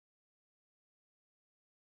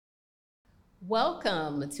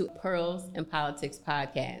Welcome to Pearls and Politics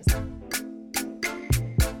Podcast.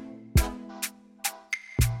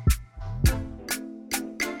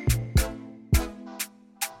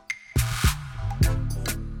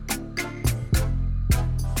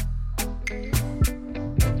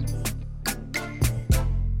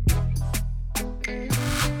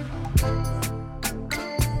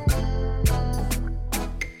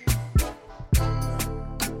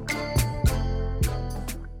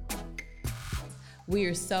 We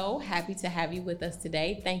are so happy to have you with us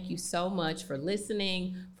today. Thank you so much for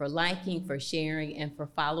listening, for liking, for sharing, and for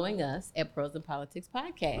following us at Pearls and Politics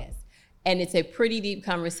Podcast. And it's a pretty deep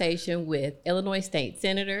conversation with Illinois State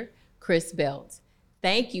Senator Chris Belt.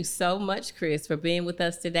 Thank you so much, Chris, for being with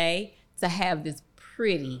us today to have this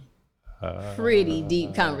pretty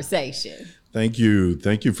deep conversation. Thank you.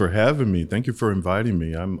 Thank you for having me. Thank you for inviting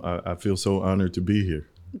me. I feel so honored to be here.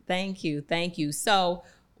 Thank you. Thank you. So,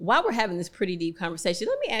 while we're having this pretty deep conversation,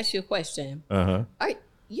 let me ask you a question.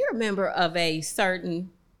 You're a member of a certain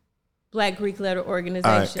Black Greek letter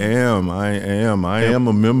organization. I am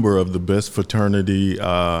a member of the best fraternity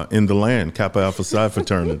in the land, Kappa Alpha Psi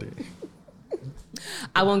fraternity.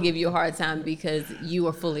 I won't give you a hard time because you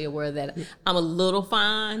are fully aware that I'm a little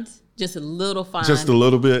fond, just a little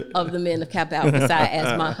bit of the men of Kappa Alpha Psi,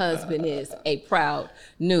 as my husband is a proud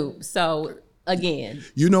noob. So again,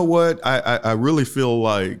 you know what? I really feel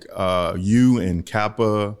like you and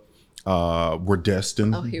Kappa were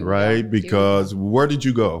destined, right? Because where did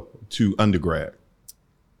you go to undergrad?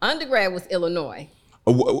 Undergrad was Illinois.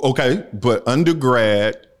 Okay, but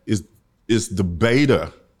undergrad is the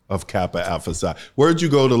beta of Kappa Alpha Psi. Where'd you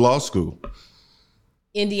go to law school?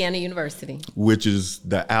 Indiana University. Which is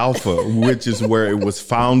the Alpha, which is where it was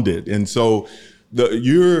founded. And so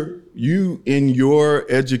you in your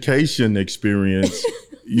education experience,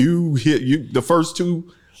 you hit the first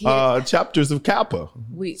two chapters of Kappa.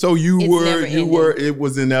 It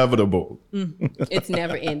was inevitable. It's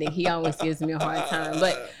never ending. He always gives me a hard time,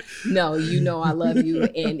 but no, I love you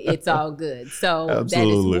and it's all good. So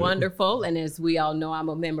Absolutely. That is wonderful. And as we all know, I'm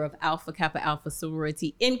a member of Alpha Kappa Alpha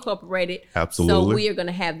Sorority Incorporated. Absolutely. So we are going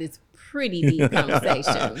to have this pretty deep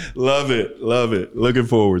conversation. Love it. Looking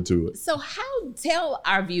forward to it. So tell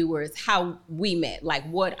our viewers how we met, like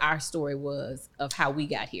what our story was of how we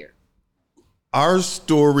got here. Our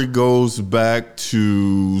story goes back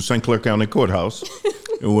to St. Clair County Courthouse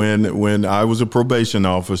when I was a probation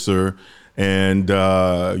officer and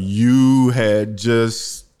you had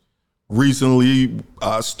just recently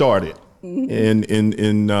started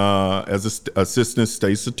in as an assistant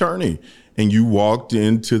state's attorney. And you walked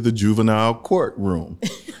into the juvenile courtroom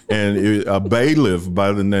and a bailiff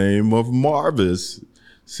by the name of Marvis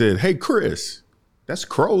said, "Hey, Chris, that's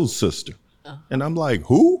Crow's sister." And I'm like,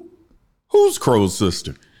 "Who? Who's Crow's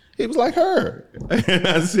sister?" He was like, "Her." And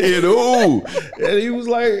I said, "Who?" And he was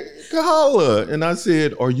like, "Kahala." And I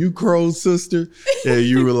said, "Are you Crow's sister?" And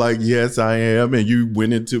you were like, "Yes, I am." And you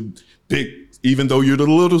went into even though you're the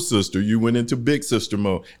little sister, you went into big sister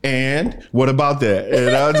mode. And what about that?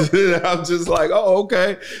 And I'm just like, oh,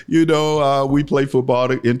 okay. We play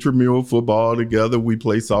football, intramural football together. We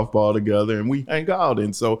play softball together and we hang out.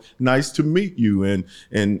 And so nice to meet you.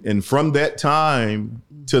 And from that time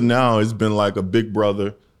to now, it's been like a big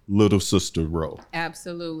brother, little sister role.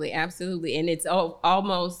 Absolutely. And it's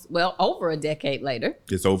almost, over a decade later.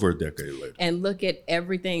 It's over a decade later. And look at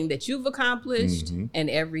everything that you've accomplished and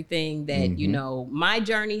everything that, my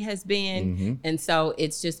journey has been. And so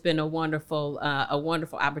it's just been a wonderful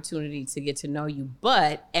opportunity to get to know you.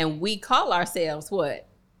 And we call ourselves what?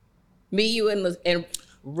 Me, you, and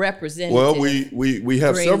Representative. Well, we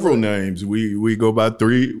have several names. We go by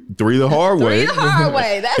three the hard way. Three the hard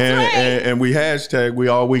way. That's right. And we hashtag we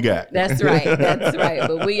all we got. That's right.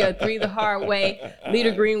 But we are Three the Hard Way.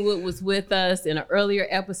 Lita Greenwood was with us in an earlier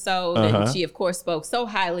episode, and she of course spoke so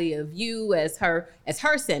highly of you as her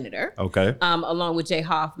senator. Okay. Along with Jay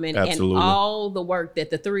Hoffman. Absolutely. And all the work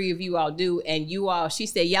that the three of you all do, and she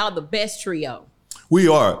said y'all the best trio. We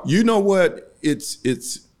are. You know what?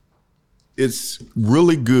 It's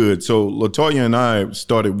really good. So LaToya and I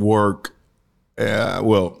started work,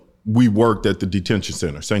 we worked at the detention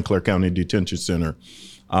center, St. Clair County Detention Center,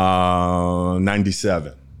 in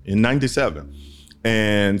 97.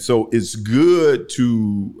 And so it's good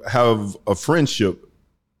to have a friendship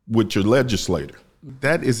with your legislator.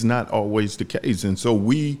 That is not always the case. And so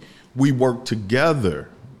we work together.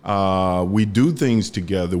 We do things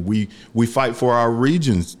together. We fight for our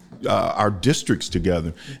regions, our districts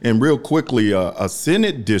together. And real quickly, a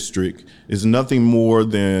Senate district is nothing more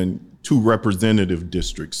than two representative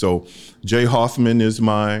districts. So Jay Hoffman is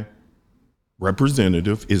my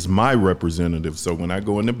representative is my representative. So when I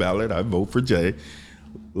go in the ballot, I vote for Jay.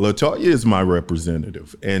 LaToya is my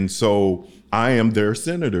representative. And so I am their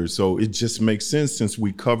senator. So it just makes sense, since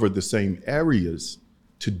we cover the same areas,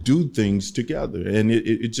 to do things together. And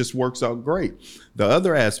it just works out great. The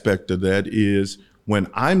other aspect of that is, when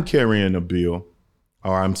I'm carrying a bill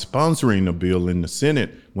or I'm sponsoring a bill in the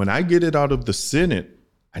Senate, when I get it out of the Senate,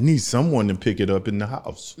 I need someone to pick it up in the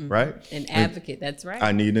House, right? An advocate, that's right.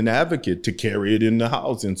 I need an advocate to carry it in the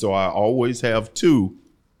House. And so I always have two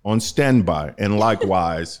on standby, and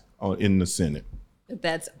likewise in the Senate.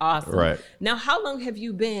 That's awesome. Right. Now, how long have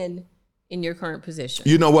you been in your current position?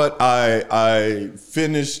 You know what? I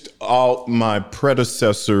finished out my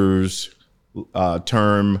predecessor's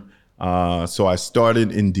term. So I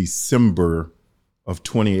started in December of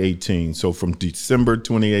 2018. So from December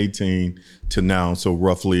 2018 to now, so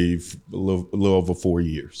roughly a little over 4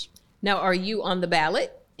 years. Now, are you on the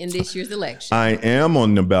ballot in this year's election? I am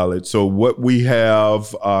on the ballot. So what we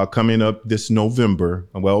have coming up this November,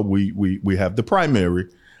 well, we have the primary.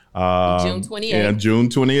 June 28th. Yeah, June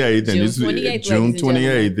 28th. June 28th, June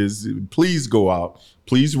 28th is, please go out,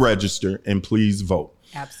 please register, and please vote.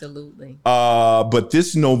 Absolutely. But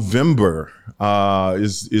this November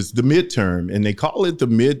is the midterm, and they call it the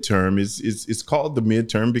midterm. It's called the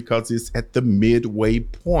midterm because it's at the midway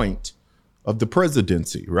point of the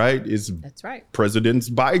presidency, right? That's right. President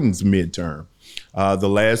Biden's midterm. The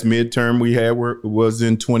last midterm we had was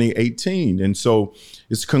in 2018. And so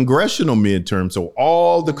it's congressional midterm. So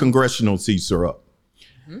all the congressional seats are up,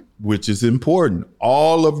 which is important.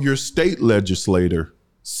 All of your state legislator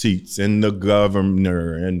seats, and the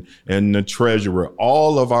governor and the treasurer,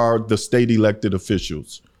 all of the state elected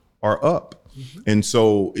officials are up. And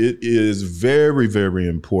so it is very, very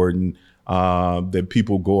important that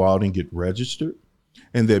people go out and get registered,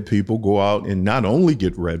 and that people go out and not only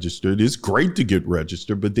get registered. It's great to get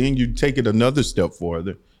registered, but then you take it another step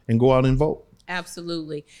further and go out and vote.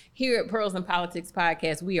 Absolutely. Here at Pearls and Politics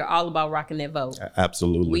Podcast, we are all about rocking that vote.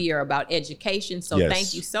 Absolutely. We are about education. So Yes.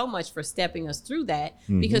 Thank you so much for stepping us through that,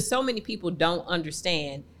 because so many people don't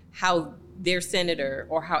understand how their senator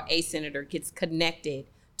or how a senator gets connected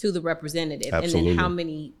to the representative, Absolutely. and then how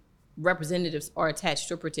many representatives are attached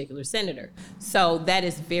to a particular senator. So that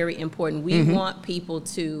is very important. We want people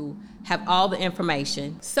to have all the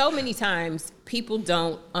information. So many times people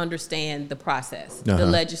don't understand the process, the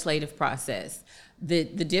legislative process, the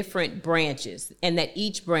different branches, and that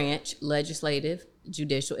each branch, legislative,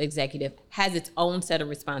 judicial, executive, has its own set of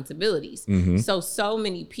responsibilities. So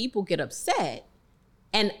many people get upset,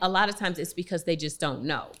 and a lot of times it's because they just don't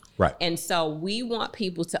know. Right. And so we want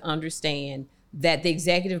people to understand that the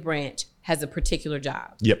executive branch has a particular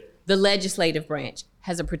job. Yep. The legislative branch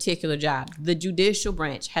has a particular job. The judicial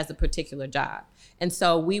branch has a particular job. And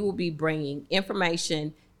so we will be bringing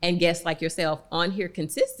information and guests like yourself on here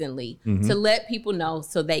consistently to let people know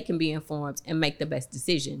so they can be informed and make the best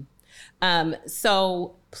decision.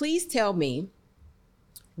 So please tell me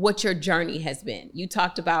what your journey has been. You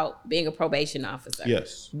talked about being a probation officer.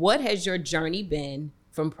 Yes. What has your journey been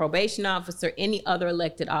from probation officer, any other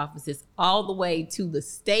elected offices, all the way to the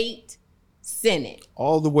state Senate?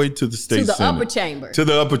 All the way to the state Senate. To the upper chamber. To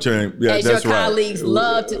the upper chamber. Yeah, As that's your right. colleagues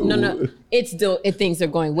love to, no, it's still, things are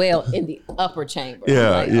going well in the upper chamber. Yeah,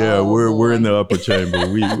 Like, yeah, oh, we're in boy. the upper chamber.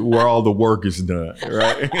 Where all the work is done,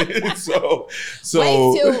 right? so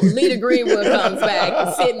Wait till Lita Greenwood comes back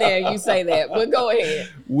and sitting there and you say that, but go ahead.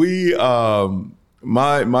 we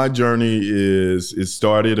my journey is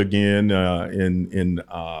started again in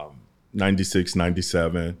 96,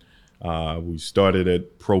 97. We started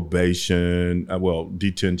at probation,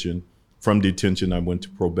 detention. From detention, I went to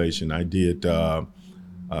probation. I did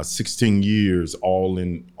 16 years, all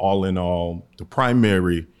in all. The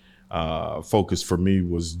primary focus for me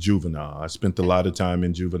was juvenile. I spent a lot of time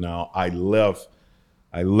in juvenile. I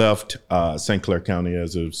left St. Clair County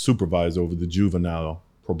as a supervisor over the juvenile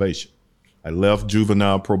probation. I left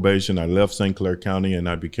juvenile probation. I left St. Clair County, and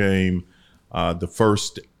I became the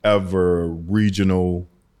first ever regional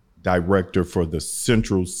director for the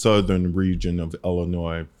central southern region of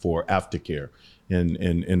Illinois for aftercare.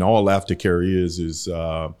 And all aftercare is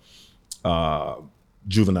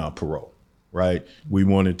juvenile parole, right? We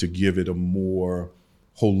wanted to give it a more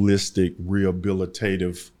holistic,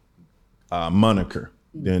 rehabilitative moniker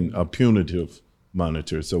than a punitive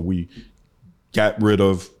moniker. So we got rid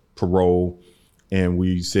of parole, and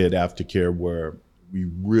we said aftercare, where we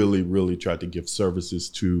really, really tried to give services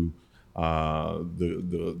to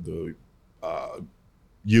the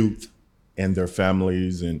youth and their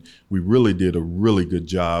families. And we really did a really good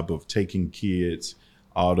job of taking kids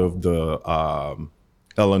out of the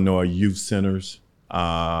Illinois youth centers,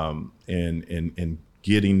 and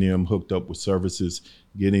getting them hooked up with services,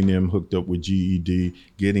 getting them hooked up with GED,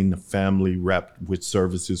 getting the family wrapped with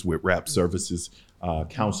services, with WRAP services,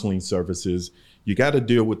 counseling services. You got to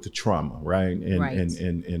deal with the trauma, right?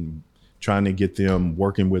 And trying to get them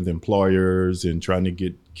working with employers and trying to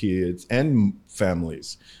get kids and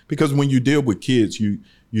families. Because when you deal with kids, you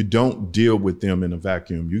don't deal with them in a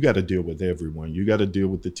vacuum. You got to deal with everyone. You got to deal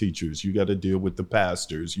with the teachers. You got to deal with the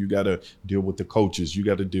pastors. You got to deal with the coaches. You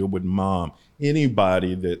got to deal with mom.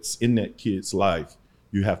 Anybody that's in that kid's life,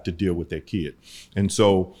 you have to deal with that kid. And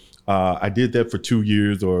so I did that for 2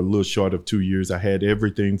 years, or a little short of 2 years. I had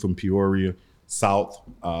everything from Peoria, South,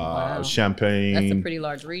 Wow. Champaign. That's a pretty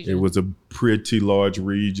large region. It was a pretty large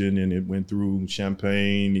region, and it went through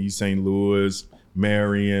Champaign, East St. Louis,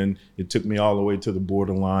 Marion. It took me all the way to the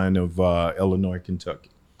borderline of Illinois,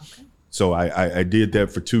 Kentucky. Okay. So I did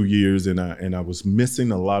that for 2 years, and I was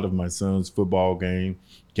missing a lot of my son's football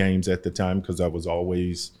games at the time because I was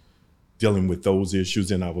always dealing with those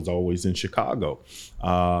issues, and I was always in Chicago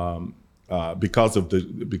because of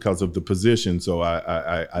the position. So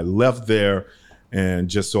I left there, and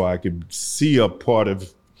just so I could see a part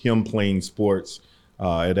of him playing sports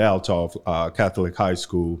at Althoff Catholic High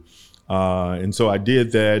School. And so I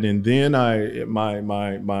did that, and then my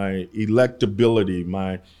electability,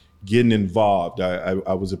 my getting involved.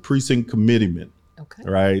 I was a precinct committeeman, Okay.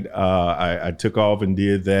 right? I took off and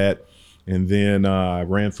did that, and then I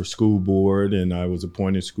ran for school board, and I was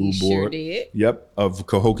appointed school You board. sure did. Yep, of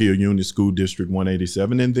Cahokia Unit School District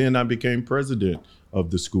 187, and then I became president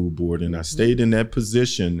of the school board, and I stayed in that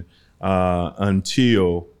position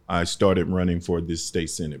until I started running for this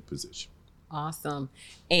state senate position. Awesome.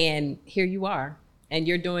 And here you are, and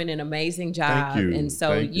you're doing an amazing job. Thank you. And so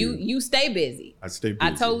Thank you. you stay busy. I stay busy.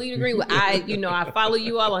 I totally agree with I follow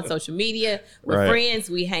you all on social media. We're Right. friends,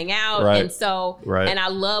 we hang out. Right. And so Right. and I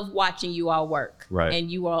love watching you all work. Right. And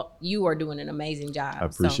you are doing an amazing job. I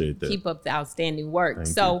appreciate so that. Keep up the outstanding work. Thank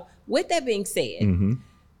So with that being said, Mm-hmm.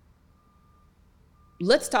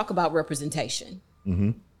 let's talk about representation.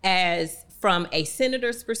 Mm-hmm. As from a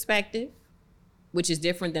senator's perspective, which is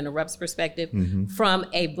different than a rep's perspective, Mm-hmm. from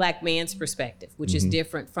a black man's perspective, which is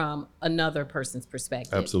different from another person's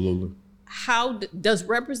perspective. Absolutely. How does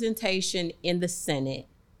representation in the Senate,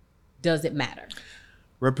 does it matter?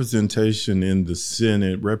 Representation in the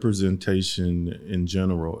Senate, representation in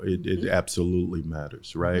general, it absolutely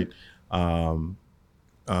matters, right?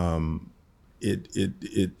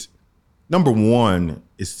 It number one,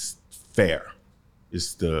 it's fair.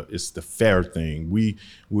 It's the fair thing.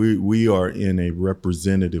 We are in a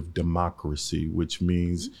representative democracy, which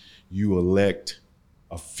means you elect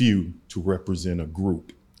a few to represent a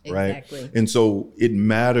group, right? Exactly. And so it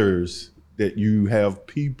matters that you have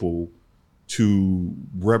people to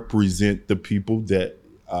represent the people that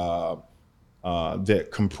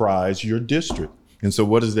that comprise your district. And so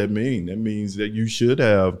what does that mean? That means that you should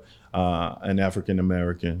have an African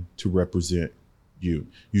American to represent you.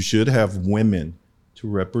 You should have women to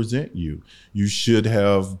represent you. You should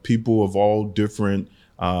have people of all different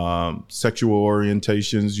sexual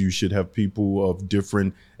orientations. You should have people of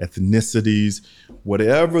different ethnicities.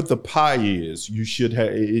 Whatever the pie is, you should have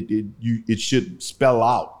it should spell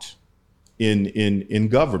out in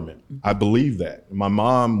government. I believe that. My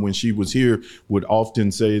mom, when she was here, would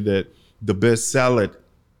often say that the best salad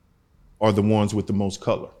are the ones with the most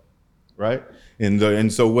color, right?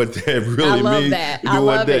 And so what that really I love means, that. you I know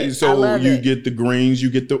what love that, it. so I love you it. get the greens, you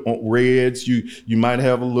get the reds, you might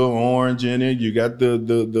have a little orange in it, you got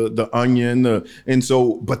the onion, and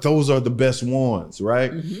so, but those are the best ones,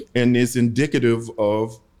 right? And it's indicative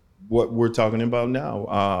of what we're talking about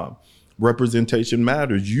now. Representation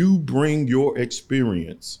matters. You bring your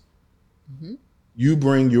experience, you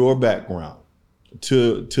bring your background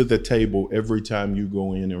to the table every time you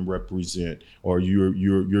go in and represent, or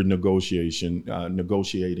you're negotiating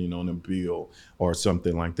on a bill or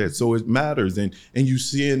something like that. So it matters, and you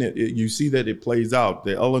see you see that it plays out.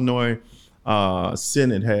 The Illinois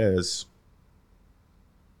Senate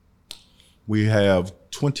we have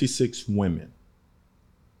 26 women.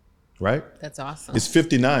 Right? That's awesome. It's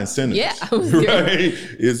 59 senators. Yeah, right?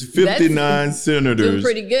 It's 59 senators. Doing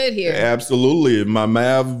pretty good here. Absolutely. If my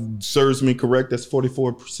math serves me correct, that's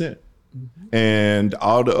 44%. And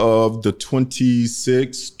out of the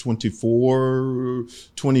 26, 24,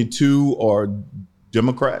 22 are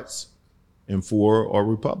Democrats and 4 are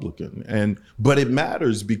Republican. But it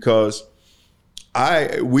matters because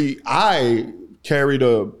I carried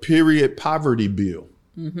a period poverty bill.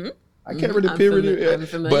 I carried a period, I'm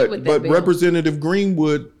familiar with that but bill. Representative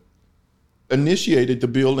Greenwood initiated the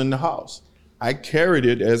bill in the House. I carried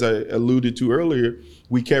it, as I alluded to earlier.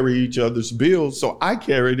 We carry each other's bills, so I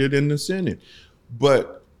carried it in the Senate.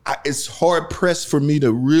 But it's hard pressed for me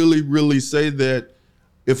to really, really say that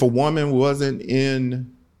if a woman wasn't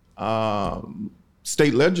in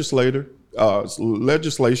state legislation,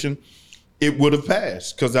 it would have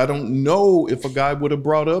passed, because I don't know if a guy would have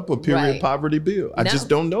brought up a period poverty bill. I just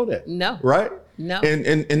don't know that. No. Right? No.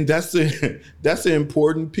 And that's that's an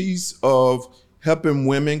important piece of helping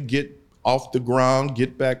women get off the ground,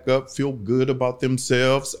 get back up, feel good about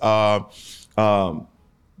themselves,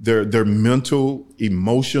 their mental,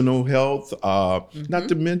 emotional health, not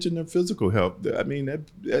to mention their physical health. I mean,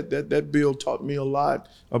 that bill taught me a lot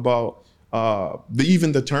about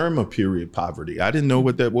even the term of period poverty. I didn't know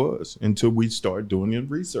what that was until we started doing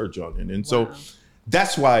research on it. And so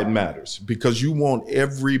that's why it matters, because you want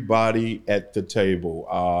everybody at the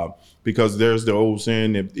table, because there's the old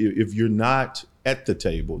saying, if you're not at the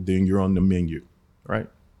table, then you're on the menu, right?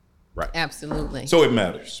 Right. Absolutely. So it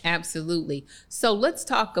matters. Absolutely. So let's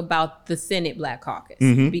talk about the Senate Black Caucus,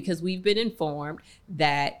 because we've been informed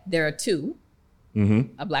that there are two,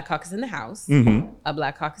 a Black Caucus in the House, a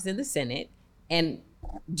Black Caucus in the Senate, and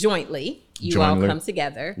jointly all come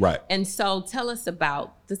together. Right. And so tell us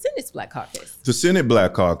about the Senate's Black Caucus. The Senate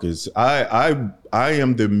Black Caucus, I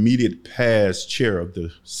am the immediate past chair of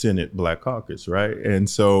the Senate Black Caucus, right? And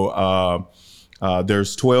so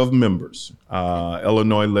there's 12 members.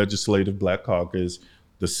 Illinois Legislative Black Caucus.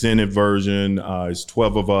 The Senate version is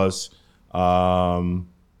 12 of us.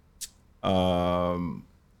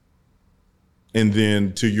 And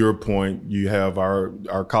then, to your point, you have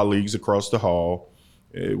our colleagues across the hall.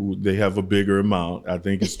 They have a bigger amount. I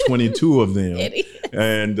think it's 22 of them.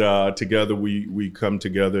 And together we come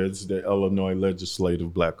together as the Illinois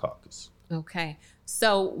Legislative Black Caucus. Okay.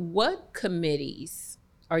 So what committees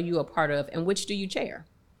are you a part of, and which do you chair?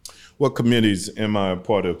 What committees am I a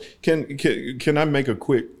part of? Can I make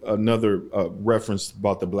another reference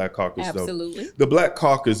about the Black Caucus? Absolutely. Though? The Black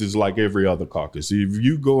Caucus is like every other caucus. If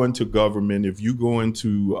you go into government, if you go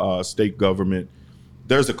into state government,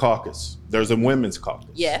 there's a caucus. There's a women's caucus.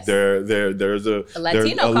 Yes. There's a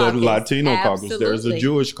Latino caucus. Latino caucus. There's a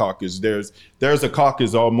Jewish caucus. There's a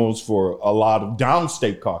caucus almost for a lot of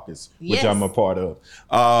downstate caucus, which I'm a part of.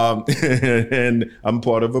 And I'm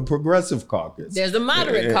part of a progressive caucus. There's a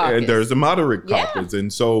moderate caucus. And there's a moderate caucus.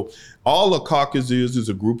 And so all a caucus is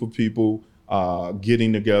a group of people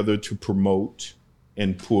getting together to promote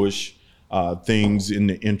and push things in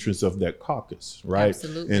the interest of that caucus, right?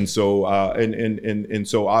 Absolutely. And so and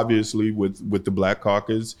so obviously with the Black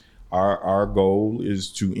Caucus, our goal is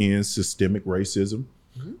to end systemic racism,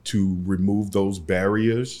 to remove those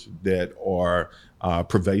barriers that are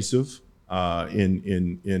pervasive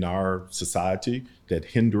in our society that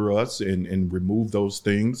hinder us, and remove those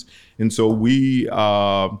things. And so we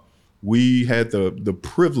had the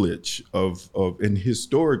privilege of an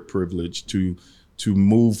historic privilege to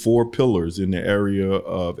move 4 pillars in the area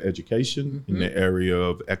of education, in the area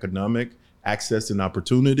of economic access and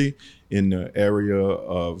opportunity, in the area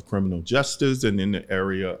of criminal justice, and in the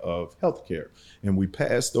area of healthcare. And we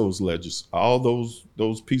passed all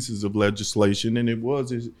those pieces of legislation, and it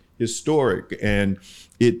was historic, and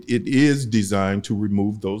it is designed to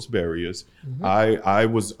remove those barriers. I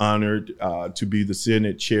was honored to be the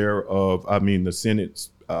Senate the Senate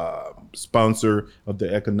sponsor of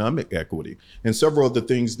the economic equity. And several of the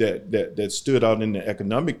things that stood out in the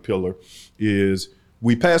economic pillar is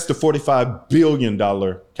we passed a $45 billion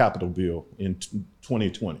capital bill in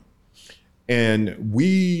 2020. And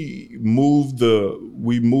we moved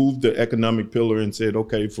the economic pillar and said,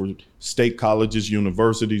 okay, for state colleges,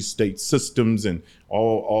 universities, state systems, and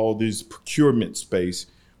all these procurement space,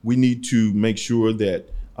 we need to make sure that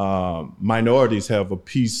minorities have a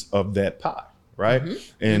piece of that pie. Right.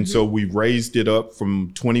 And so we raised it up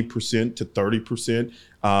from 20% to 30%.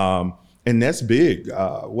 And that's big.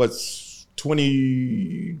 What's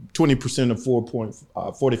 20% of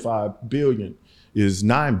 4.45 billion is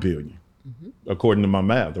 $9 billion, according to my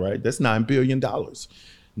math. Right. That's $9 billion.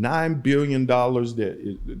 $9 billion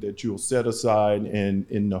that you'll set aside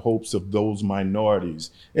in the hopes of those minorities.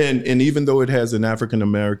 And even though it has an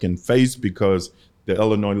African-American face, because the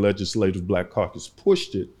Illinois Legislative Black Caucus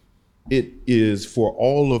pushed it, it is for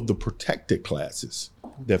all of the protected classes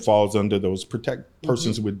that falls under those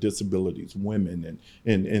persons with disabilities, women,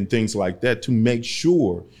 and things like that, to make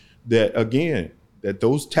sure that, again, that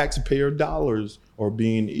those taxpayer dollars are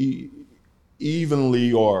being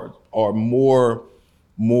evenly or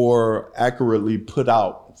more accurately put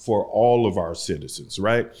out for all of our citizens,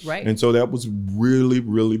 right? Right. And so that was really,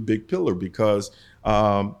 really big pillar, because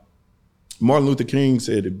Martin Luther King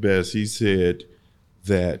said it best. He said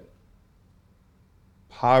that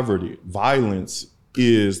violence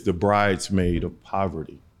is the bridesmaid of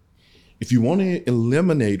poverty. If you want to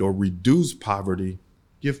eliminate or reduce poverty,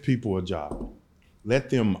 give people a job. Let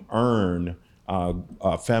them earn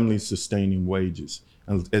family-sustaining wages.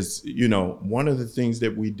 And as you know, one of the things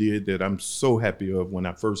that we did that I'm so happy of when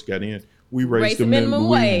I first got in, we raised the minimum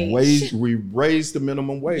wage. We raised the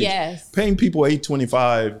minimum wage. Yes. Paying people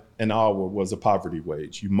 $8.25 an hour was a poverty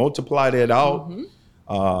wage. You multiply that out,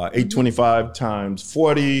 $8.25 times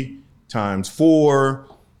 40 times 4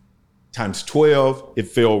 times 12, it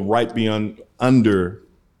fell right under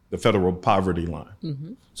the federal poverty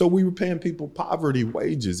line. So we were paying people poverty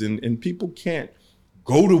wages, and people can't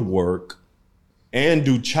go to work and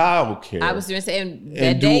do child care. I was going to say,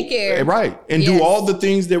 that daycare. Right. And do all the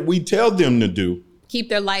things that we tell them to do. Keep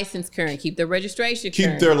their license current, keep their registration Keep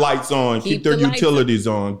current. their lights on, keep their utilities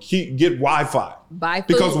on, get Wi-Fi. Buy food.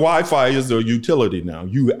 Because Wi-Fi is a utility now.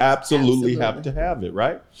 You absolutely have to have it,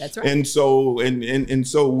 right? That's right. And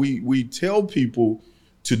so we tell people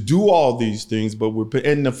to do all these things, but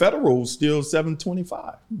and the federal is still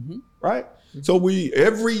 $7.25, right? So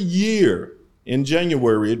every year in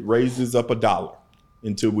January, it raises up $1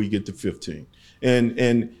 until we get to 15.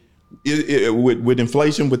 And with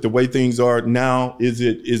inflation, with the way things are now, is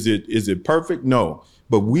it perfect? No,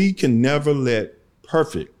 but we can never let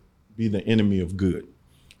perfect be the enemy of good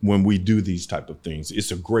when we do these type of things.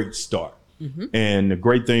 It's a great start. And the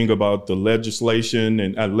great thing about the legislation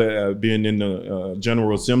and being in the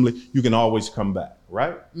General Assembly, you can always come back,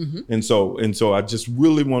 right? And so I just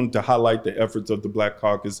really wanted to highlight the efforts of the Black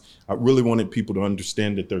Caucus. I really wanted people to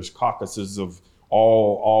understand that there's caucuses of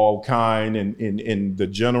all kind, and in the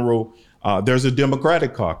general, there's a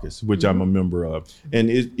Democratic caucus, which I'm a member of, and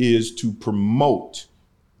it is to promote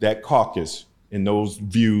that caucus and those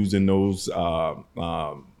views and those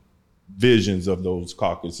visions of those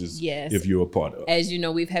caucuses. Yes. If you're a part of it. As you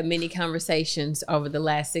know, we've had many conversations over the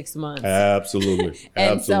last 6 months. Absolutely.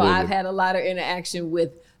 And so I've had a lot of interaction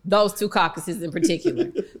with those two caucuses in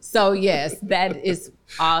particular. So yes, that is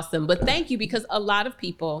awesome. But thank you, because a lot of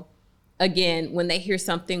people, again, when they hear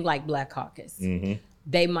something like Black Caucus,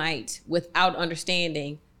 they might, without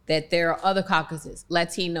understanding that there are other caucuses,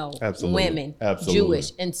 Latino, women,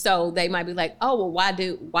 Jewish. And so they might be like, oh, well,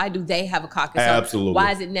 why do they have a caucus? Absolutely.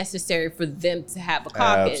 Why is it necessary for them to have a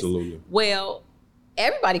caucus? Absolutely. Well,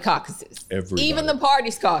 everybody caucuses. Everybody. Even the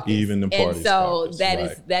parties caucus. Even the parties caucus.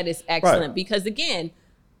 And so that is excellent, because again,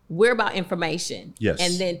 we're about information. Yes.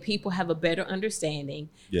 And then people have a better understanding.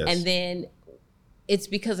 Yes. And then it's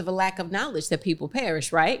because of a lack of knowledge that people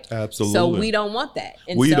perish, right? Absolutely. So we don't want that.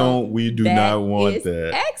 And we do not want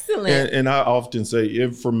that. Excellent. And I often say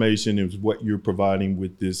information is what you're providing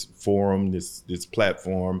with this forum, this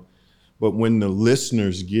platform. But when the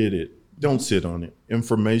listeners get it, don't sit on it.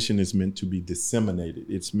 Information is meant to be disseminated.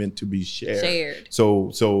 It's meant to be shared.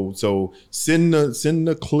 So send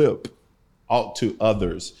the clip out to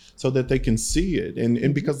others so that they can see it.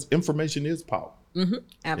 And because information is power.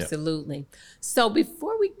 Absolutely. Yeah. So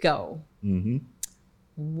before we go,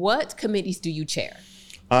 what committees do you chair?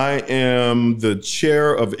 I am the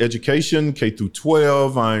chair of education, K through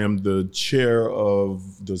 12. I am the chair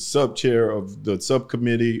of the sub-chair of the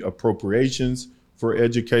subcommittee appropriations for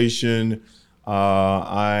education.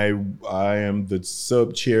 I am the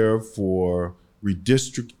sub-chair for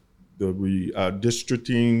districting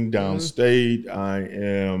downstate. I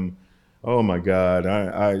am, oh my God,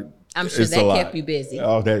 I'm sure that kept you busy.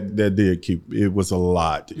 Oh, that did keep. It was a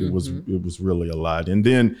lot. It was really a lot. And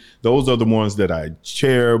then those are the ones that I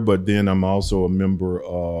chair. But then I'm also a member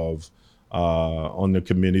of on the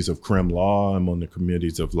committees of Crim Law. I'm on the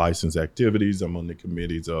committees of license activities. I'm on the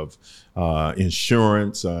committees of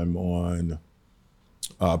insurance. I'm on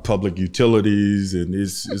public utilities, and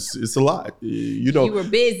it's a lot. You know, you were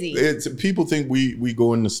busy. People think we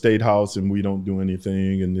go in the State House and we don't do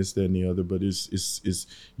anything and this, that, and the other. But it's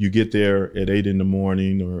you get there at 8 a.m.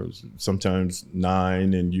 or sometimes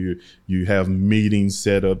 9, and you have meetings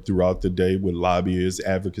set up throughout the day with lobbyists,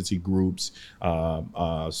 advocacy groups,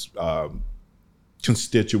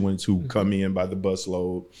 constituents who come in by the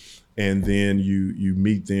busload. And then you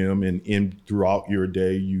meet them, and throughout your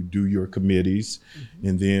day, you do your committees.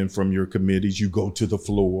 And then from your committees, you go to the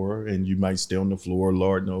floor, and you might stay on the floor,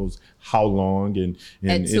 Lord knows how long. And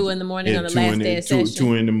at 2 in the morning on the last day of session.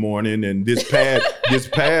 2 in the morning. And this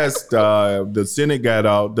past, the Senate got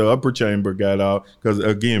out, the upper chamber got out, because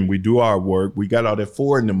again, we do our work. We got out at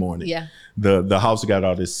 4 in the morning. Yeah. The House got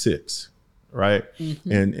out at 6. Right.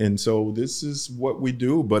 And so this is what we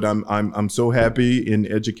do. But I'm so happy in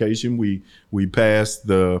education. We passed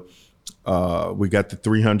the We got the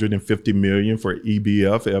 $350 million for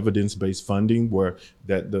EBF, evidence-based funding, where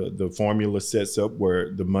that the formula sets up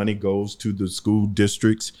where the money goes to the school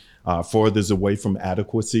districts furthest away from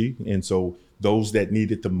adequacy, and so those that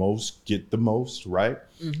need it the most get the most, right?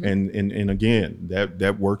 And again,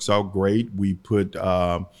 that works out great. We put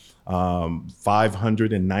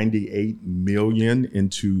 $598 million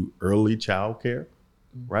into early child care,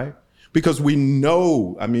 right? Because we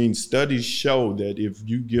know, I mean, studies show that if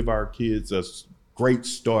you give our kids a great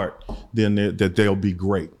start, then that they'll be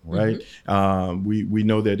great, right? We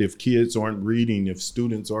know that if kids aren't reading, if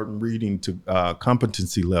students aren't reading to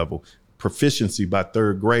competency level, proficiency by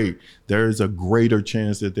third grade, there is a greater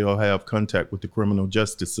chance that they'll have contact with the criminal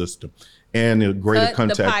justice system and a greater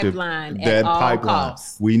contact. The pipeline at all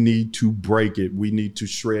costs. We need to break it. We need to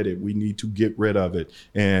shred it. We need to get rid of it.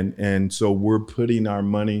 And so we're putting our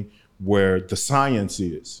money where the science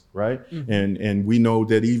is, right? And we know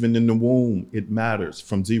that even in the womb, it matters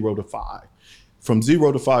from 0 to 5. From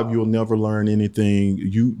 0 to 5, you'll never learn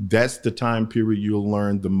anything. That's the time period you'll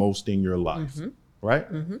learn the most in your life, right?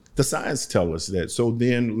 The science tells us that. So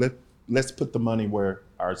then let's put the money where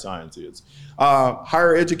our science is.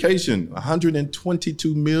 Higher education,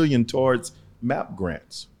 $122 million towards MAP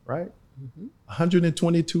grants, right?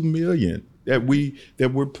 $122 million that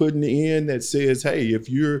we're putting in that says, hey, if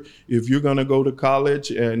you're going to go to college,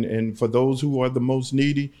 and for those who are the most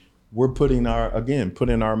needy, we're putting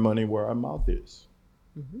our money where our mouth is.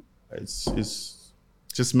 It's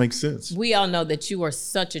just makes sense. We all know that you are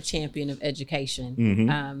such a champion of education,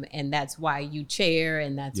 and that's why you chair,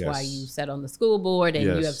 and that's why you sit on the school board, and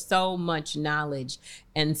you have so much knowledge.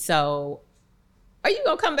 And so, are you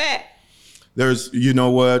gonna come back? You know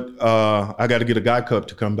what? I got to get a Guy Cup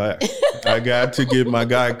to come back. I got to get my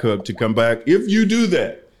Guy Cup to come back. If you do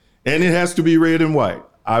that, and it has to be red and white,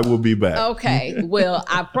 I will be back. Okay. Well,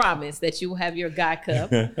 I promise that you will have your Guy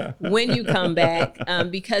Cup when you come back,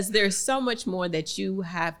 because there's so much more that you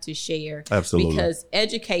have to share. Absolutely. Because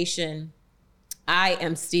education, I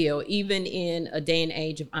am still, even in a day and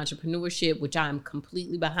age of entrepreneurship, which I'm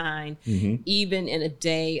completely behind, even in a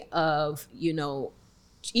day of,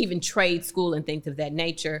 even trade school and things of that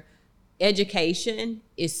nature, education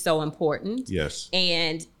is so important. Yes.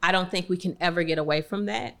 And I don't think we can ever get away from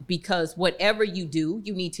that, because whatever you do,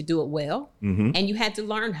 you need to do it well. And you had to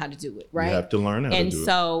learn how to do it, right? You have to learn how to do it. And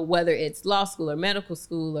so whether it's law school or medical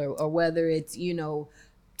school or whether it's,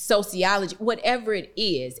 sociology, whatever it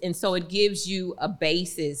is. And so it gives you a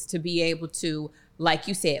basis to be able to, like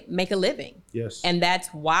you said, make a living. Yes. And that's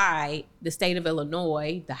why the state of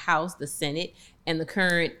Illinois, the House, the Senate, and the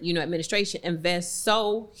current, administration invest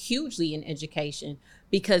so hugely in education,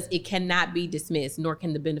 because it cannot be dismissed, nor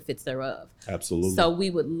can the benefits thereof. Absolutely. So we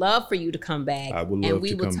would love for you to come back. I would love and we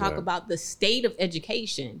to would come talk back. about the state of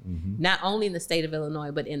education, not only in the state of Illinois,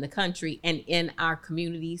 but in the country and in our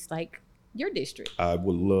communities like your district. I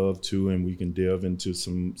would love to, and we can delve into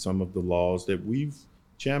some of the laws that we've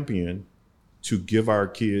championed to give our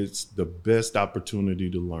kids the best opportunity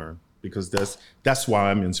to learn, because that's why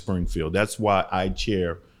I'm in Springfield. That's why I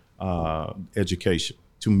chair education,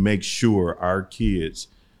 to make sure our kids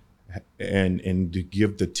and to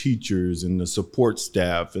give the teachers and the support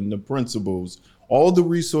staff and the principals all the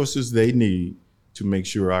resources they need to make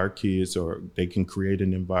sure our kids they can create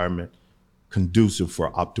an environment conducive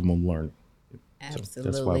for optimum learning.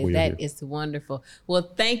 Absolutely. That is wonderful. Well,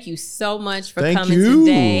 thank you so much for Thank coming you.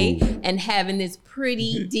 today and having this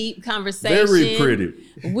pretty deep conversation Very pretty.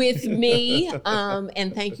 with me.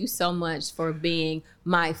 And thank you so much for being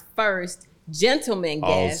my first gentleman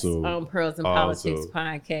guest on Pearls and Politics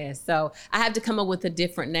podcast. So I had to come up with a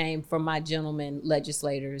different name for my gentlemen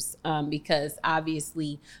legislators, because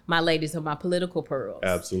obviously my ladies are my political pearls.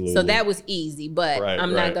 Absolutely. So that was easy, but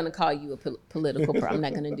I'm not right. going to call you a political pearl. I'm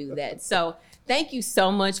not going to do that. So thank you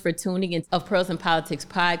so much for tuning in of Pearls and Politics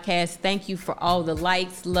podcast. Thank you for all the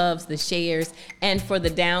likes, loves, the shares, and for the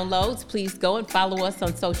downloads. Please go and follow us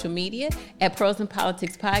on social media at Pearls and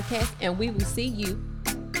Politics podcast, and we will see you